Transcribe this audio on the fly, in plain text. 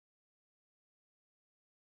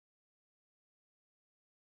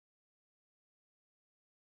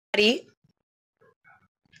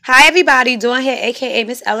Hi everybody, doing here aka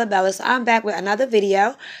Miss Ella Bella. So I'm back with another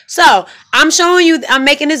video. So I'm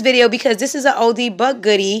making this video because this is an oldie but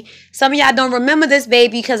goodie. Some of y'all don't remember this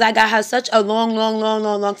baby because I got her such a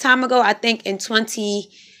long time ago. I think in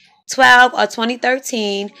 2012 or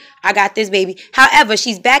 2013 I got this baby. However,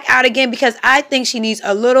 she's back out again because I think she needs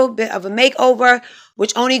a little bit of a makeover,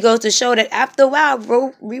 which only goes to show that after a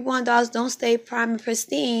while reborn dolls don't stay prime and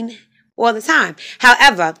pristine all the time.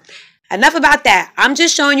 However, enough about that. I'm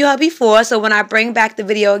just showing you her before, so when I bring back the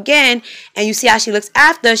video again and you see how she looks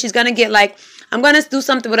after, she's going to get like, I'm going to do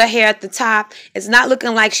something with her hair at the top. It's not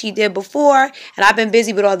looking like she did before, and I've been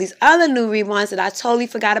busy with all these other new reruns that I totally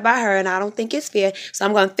forgot about her, and I don't think it's fair. So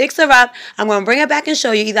I'm going to fix her up. I'm going to bring her back and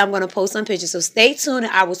show you. Either I'm going to post some pictures, so stay tuned,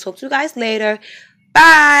 and I will talk to you guys later.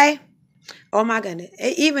 Bye. Oh my goodness.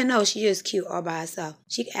 Even though she is cute all by herself,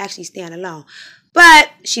 she can actually stand alone.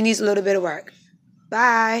 But she needs a little bit of work.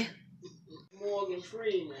 Bye.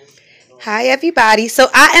 Hi everybody. So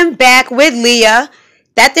I am back with Leah.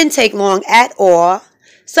 That didn't take long at all.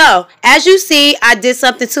 So as you see, I did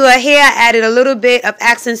something to her hair. I added a little bit of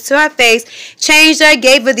accents to her face, changed her,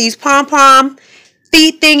 gave her these pom-pom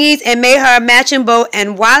feet thingies, and made her a matching bow,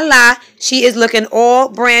 and voila, she is looking all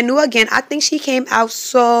brand new again. I think she came out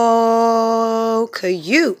so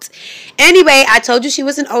cute. Anyway, I told you she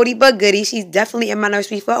was an oldie but goodie. She's definitely in my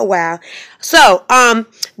nursery for a while. So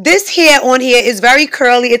this hair on here is very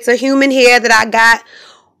curly. It's a human hair that I got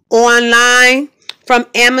online from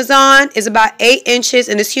Amazon. Is about 8 inches,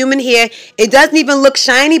 and it's human hair. It doesn't even look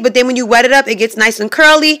shiny, but then when you wet it up, it gets nice and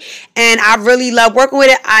curly, and I really love working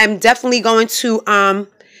with it. I'm definitely going to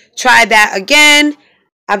try that again.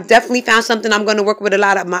 I've definitely found something I'm going to work with a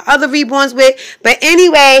lot of my other reborns with. But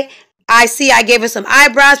anyway, I gave her some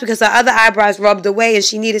eyebrows because her other eyebrows rubbed away and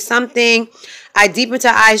she needed something. I deepened her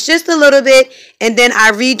eyes just a little bit, and then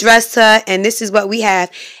I redressed her, and this is what we have.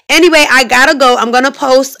 Anyway, I gotta go. I'm gonna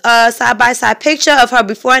post a side-by-side picture of her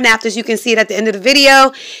before and after so you can see it at the end of the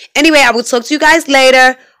video. Anyway, I will talk to you guys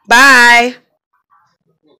later. Bye.